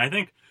 obviously. And I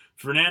think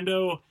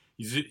Fernando,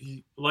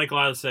 like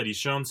Lila said, he's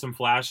shown some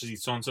flashes.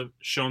 He's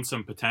shown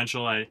some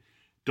potential. I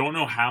don't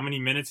know how many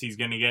minutes he's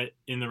going to get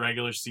in the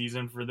regular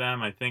season for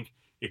them. I think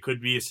it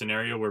could be a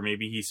scenario where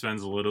maybe he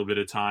spends a little bit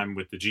of time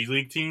with the G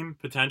League team,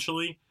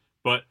 potentially.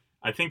 But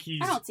I think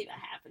I don't see that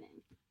happening.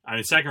 I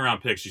mean,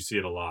 second-round picks, you see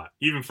it a lot.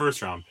 Even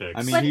first-round picks.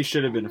 I mean, he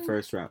should have been a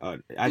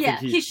first-round.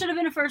 He should have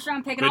been a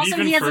first-round pick. And also,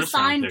 he has a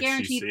signed,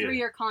 guaranteed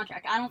 3-year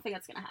contract. I don't think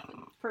that's going to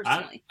happen,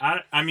 personally.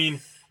 I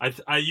mean,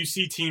 you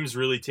see teams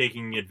really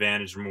taking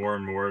advantage more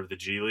and more of the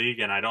G League,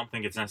 and I don't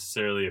think it's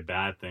necessarily a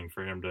bad thing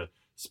for him to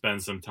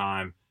spend some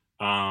time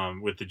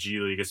with the G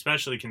League,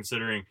 especially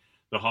considering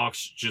the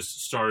Hawks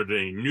just started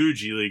a new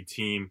G League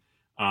team,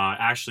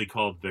 actually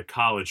called the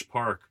College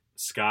Park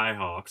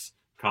Skyhawks.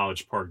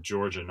 College Park,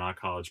 Georgia, not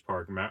College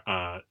Park, not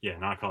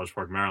College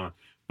Park, Maryland.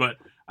 But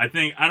I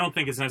don't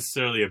think it's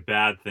necessarily a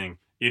bad thing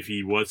if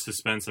he was to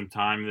spend some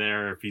time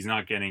there, if he's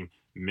not getting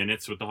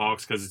minutes with the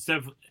Hawks, because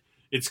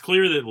it's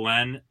clear that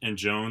Len and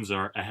Jones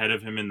are ahead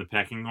of him in the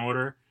pecking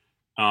order,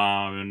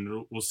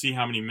 and we'll see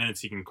how many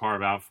minutes he can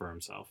carve out for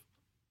himself.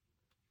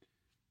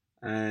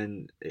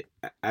 And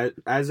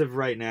as of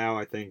right now,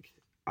 I think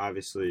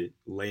obviously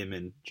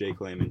Jake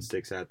Layman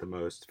sticks out the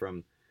most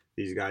from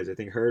these guys. I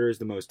think Huerter is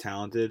the most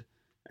talented,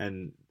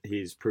 and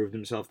he's proved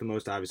himself the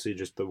most, obviously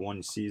just the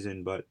one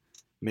season, but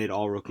made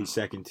all-rookie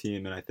second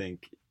team. And I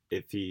think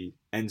if he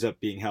ends up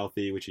being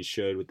healthy, which he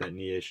should with that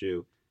knee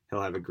issue,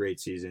 he'll have a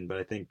great season. But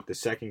I think the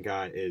second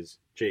guy is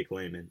Jake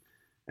Layman.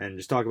 And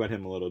just talk about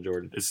him a little,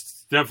 Jordan.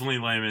 It's definitely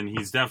Layman.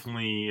 He's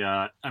definitely,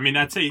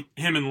 I'd say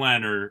him and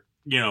Len are,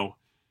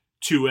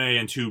 2A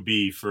and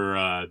 2B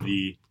for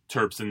the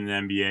Terps in the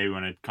NBA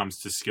when it comes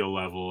to skill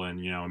level and,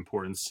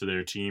 importance to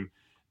their team.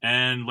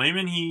 And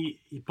Layman, he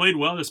played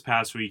well this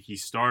past week. He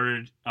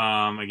started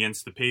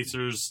against the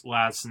Pacers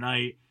last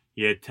night.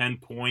 He had 10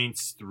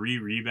 points, 3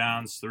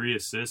 rebounds, 3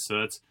 assists.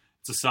 So it's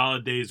a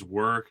solid day's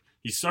work.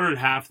 He started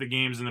half the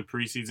games in the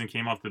preseason,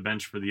 came off the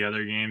bench for the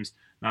other games.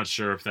 Not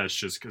sure if that's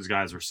just because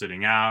guys were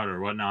sitting out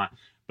or whatnot.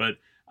 But,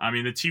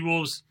 the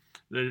T-Wolves,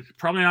 they're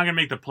probably not going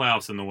to make the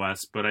playoffs in the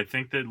West. But I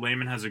think that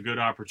Layman has a good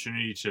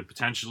opportunity to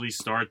potentially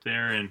start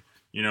there and,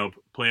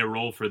 play a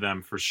role for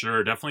them for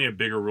sure. Definitely a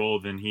bigger role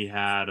than he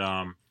had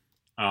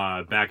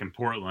back in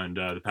Portland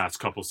the past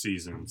couple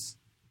seasons.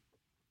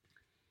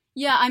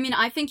 Yeah, I mean,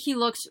 I think he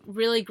looks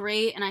really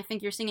great, and I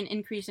think you're seeing an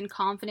increase in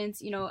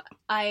confidence.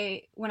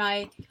 I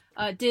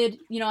did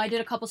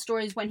a couple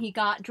stories when he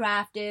got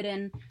drafted,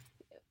 and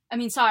I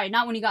mean, sorry,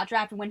 not when he got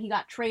drafted, when he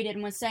got traded,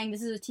 and was saying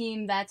this is a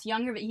team that's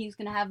younger, but he's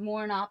going to have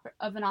more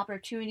of an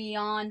opportunity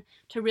on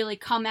to really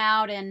come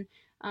out and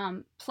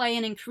play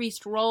an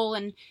increased role,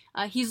 and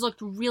he's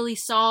looked really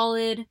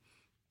solid.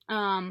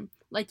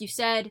 Like you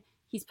said,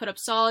 he's put up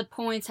solid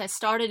points, has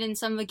started in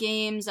some of the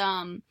games.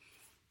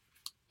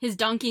 His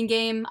dunking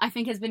game, I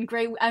think, has been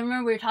great. I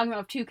remember we were talking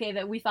about 2K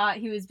that we thought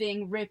he was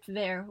being ripped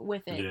there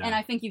with it. Yeah. And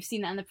I think you've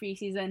seen that in the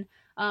preseason.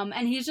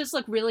 And he's just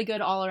looked really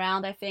good all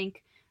around, I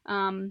think.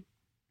 I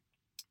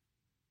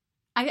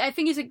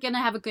think he's going to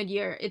have a good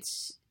year.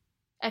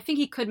 I think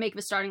he could make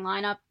the starting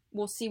lineup.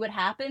 We'll see what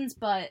happens,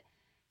 but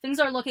things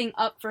are looking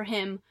up for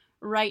him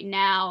right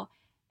now.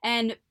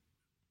 And,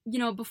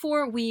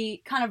 before we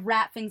kind of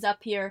wrap things up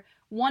here,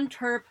 one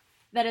Terp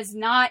that is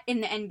not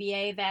in the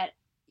NBA that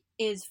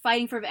is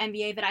fighting for the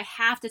NBA that I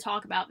have to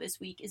talk about this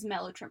week is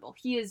Melo Trimble.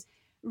 He is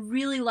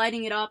really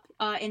lighting it up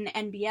in the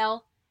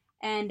NBL,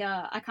 and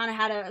I kind of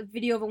had a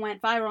video that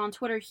went viral on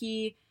Twitter.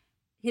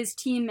 His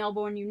team,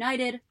 Melbourne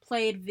United,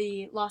 played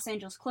the Los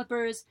Angeles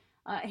Clippers,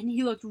 and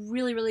he looked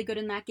really, really good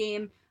in that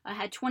game.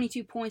 Had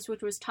 22 points,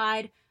 which was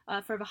tied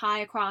for the high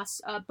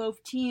across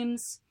both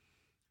teams.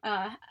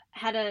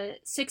 Had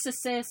 6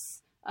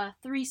 assists,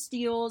 3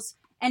 steals,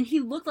 and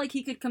he looked like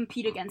he could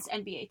compete against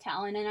NBA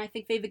talent. And I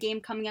think they have a game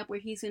coming up where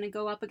he's going to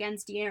go up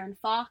against De'Aaron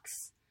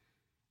Fox.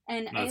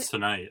 And that's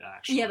tonight,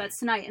 actually. Yeah, that's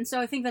tonight. And so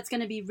I think that's going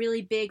to be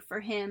really big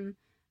for him.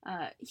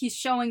 He's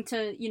showing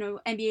to,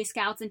 NBA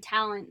scouts and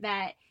talent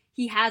that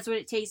he has what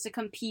it takes to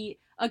compete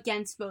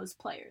against those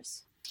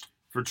players.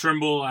 For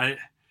Trimble, I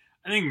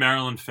think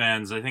Maryland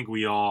fans, I think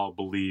we all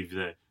believe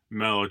that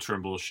Melo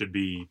Trimble should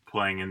be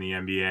playing in the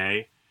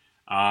NBA.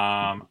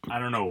 I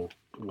don't know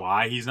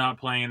why he's not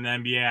playing in the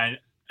NBA.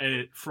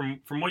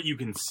 From what you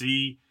can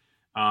see,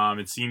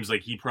 it seems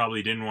like he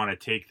probably didn't want to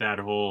take that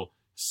whole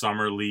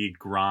summer league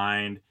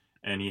grind,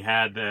 and he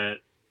had a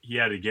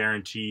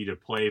guarantee to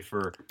play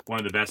for one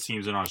of the best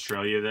teams in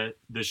Australia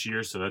this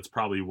year, so that's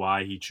probably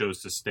why he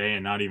chose to stay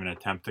and not even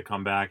attempt to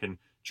come back and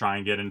try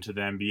and get into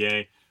the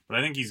NBA. But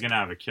I think he's going to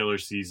have a killer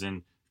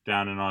season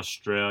down in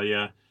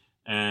Australia,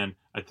 and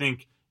I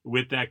think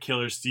with that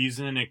killer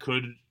season, it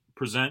could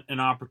present an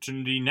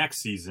opportunity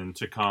next season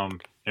to come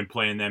and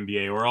play in the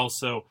NBA, or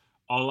also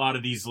a lot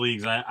of these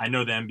leagues, I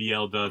know the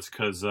NBL does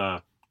because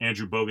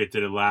Andrew Bogut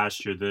did it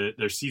last year.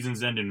 Their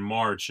seasons end in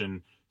March,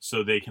 and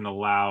so they can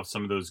allow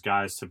some of those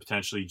guys to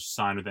potentially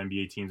sign with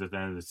NBA teams at the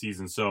end of the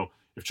season. So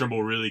if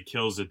Trimble really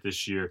kills it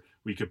this year,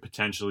 we could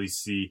potentially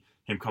see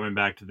him coming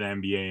back to the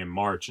NBA in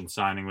March and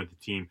signing with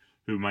a team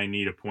who might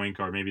need a point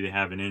guard. Maybe they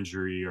have an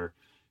injury or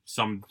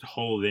some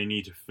hole they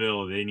need to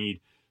fill. They need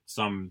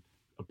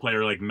a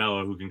player like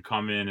Melo who can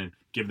come in and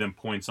give them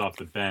points off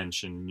the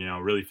bench and,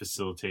 really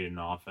facilitate an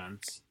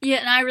offense. Yeah,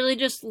 and I really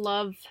just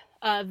love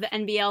the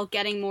NBL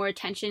getting more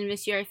attention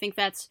this year. I think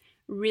that's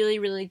really,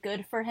 really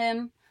good for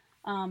him.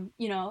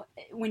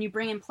 When you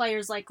bring in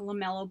players like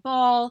LaMelo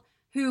Ball,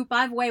 who,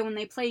 by the way, when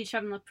they played each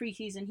other in the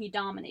preseason, he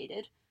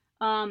dominated.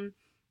 And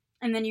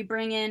then you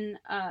bring in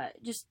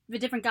just the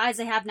different guys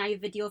they have. Now you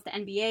have the deal with the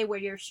NBA where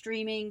you're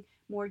streaming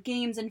more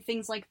games and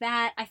things like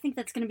that. I think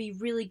that's going to be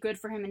really good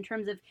for him in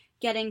terms of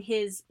getting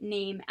his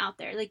name out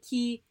there. Like,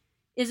 he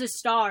is a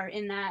star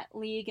in that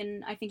league,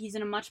 and I think he's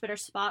in a much better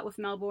spot with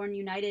Melbourne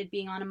United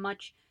being on a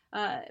much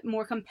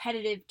more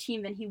competitive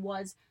team than he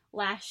was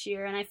last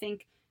year. And I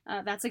think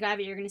that's a guy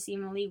that you're going to see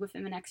in the league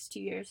within the next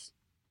 2 years.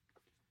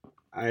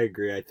 I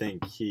agree. I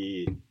think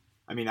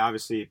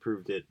obviously he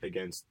proved it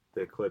against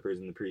the Clippers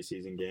in the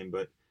preseason game,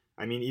 but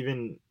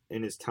even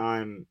in his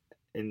time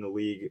in the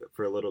league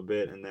for a little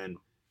bit and then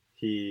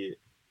he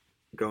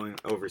going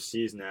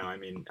overseas now,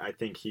 I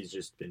think he's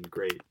just been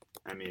great.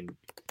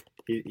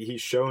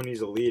 He's shown he's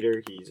a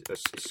leader, he's a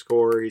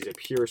scorer, he's a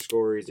pure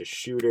scorer, he's a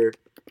shooter.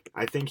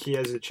 I think he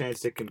has a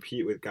chance to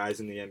compete with guys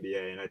in the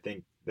NBA, and I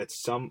think that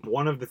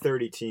one of the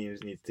 30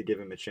 teams needs to give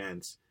him a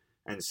chance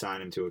and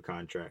sign him to a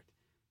contract.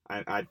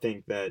 I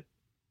think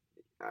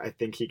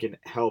he can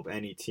help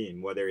any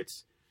team, whether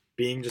it's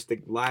being just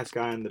the last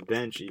guy on the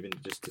bench, even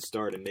just to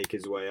start and make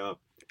his way up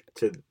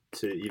to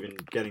even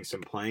getting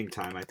some playing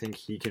time. I think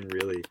he can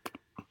really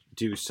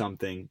do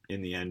something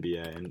in the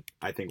NBA, and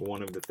I think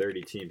one of the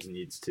 30 teams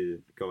needs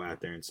to go out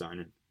there and sign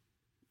him.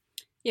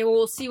 Yeah, well,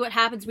 we'll see what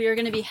happens. We are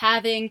going to be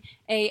having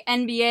a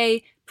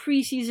NBA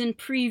preseason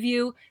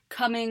preview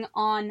coming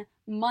on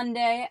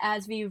Monday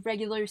as the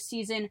regular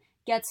season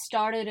gets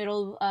started.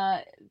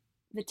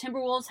 The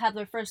Timberwolves have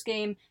their first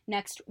game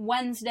next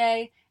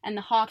Wednesday, and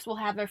the Hawks will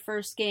have their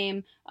first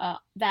game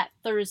that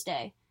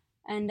Thursday.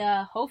 And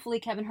hopefully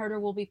Kevin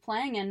Huerter will be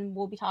playing, and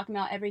we'll be talking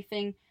about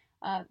everything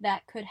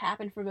that could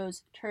happen for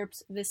those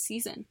Terps this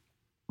season.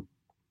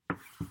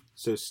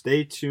 So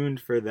stay tuned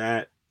for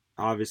that.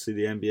 Obviously,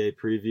 the NBA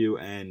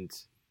preview, and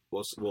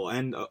we'll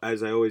end,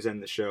 as I always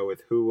end the show,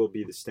 with who will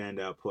be the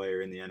standout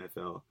player in the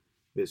NFL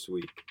this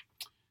week.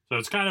 So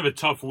it's kind of a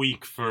tough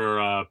week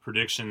for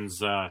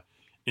predictions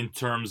in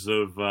terms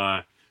of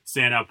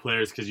standout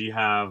players because you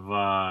have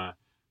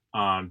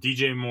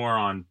DJ Moore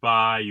on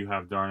bye. You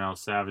have Darnell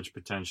Savage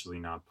potentially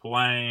not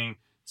playing.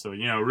 So,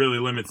 really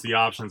limits the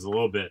options a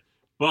little bit.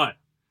 But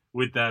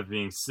with that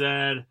being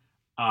said,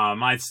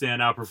 my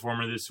standout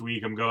performer this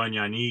week, I'm going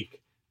Yannick.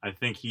 I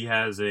think he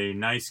has a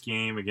nice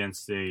game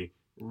against a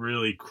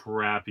really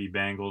crappy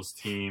Bengals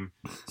team.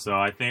 So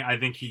I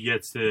think he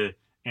gets to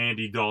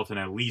Andy Dalton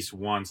at least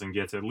once and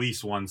gets at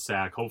least one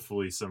sack,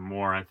 hopefully some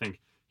more. I think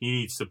he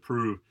needs to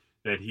prove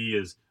that he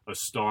is a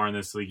star in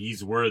this league.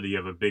 He's worthy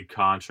of a big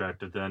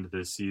contract at the end of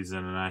this season,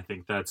 and I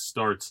think that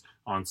starts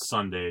on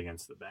Sunday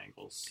against the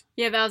Bengals.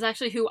 Yeah, that was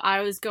actually who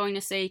I was going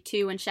to say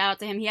too, and shout out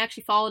to him. He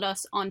actually followed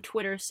us on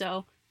Twitter,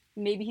 so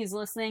maybe he's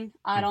listening.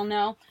 I don't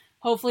know.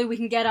 Hopefully we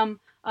can get him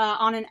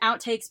on an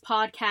Outtakes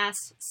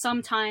podcast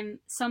sometime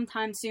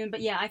soon.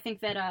 But yeah, I think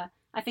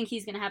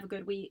he's going to have a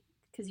good week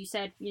because you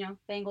said,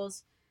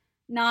 Bengals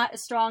not a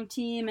strong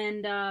team,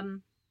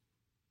 and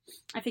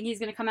I think he's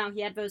going to come out.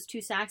 He had those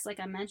 2 sacks, like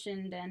I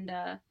mentioned, and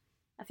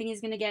I think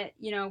he's going to get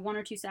 1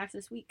 or 2 sacks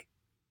this week.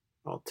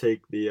 I'll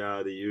take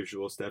the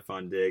usual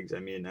Stephon Diggs. I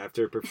mean,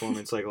 after a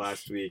performance like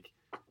last week,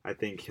 I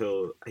think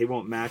he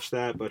won't match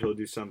that, but he'll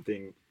do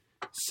something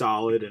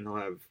solid, and he'll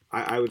have.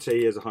 I would say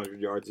he has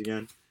 100 yards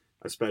again,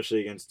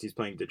 especially against he's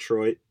playing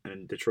Detroit,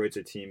 and Detroit's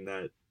a team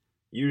that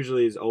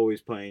usually is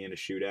always playing in a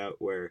shootout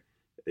where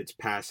it's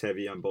pass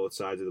heavy on both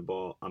sides of the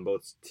ball on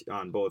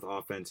both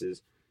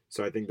offenses.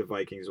 So I think the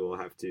Vikings will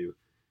have to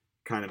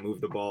kind of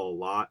move the ball a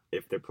lot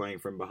if they're playing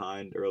from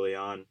behind early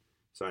on.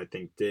 So I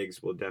think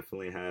Diggs will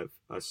definitely have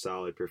a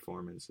solid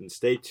performance. And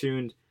stay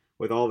tuned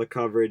with all the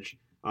coverage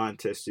on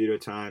Testudo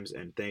Times.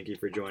 And thank you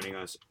for joining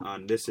us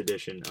on this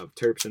edition of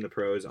Terps and the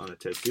Pros on the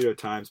Testudo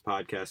Times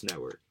Podcast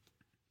Network.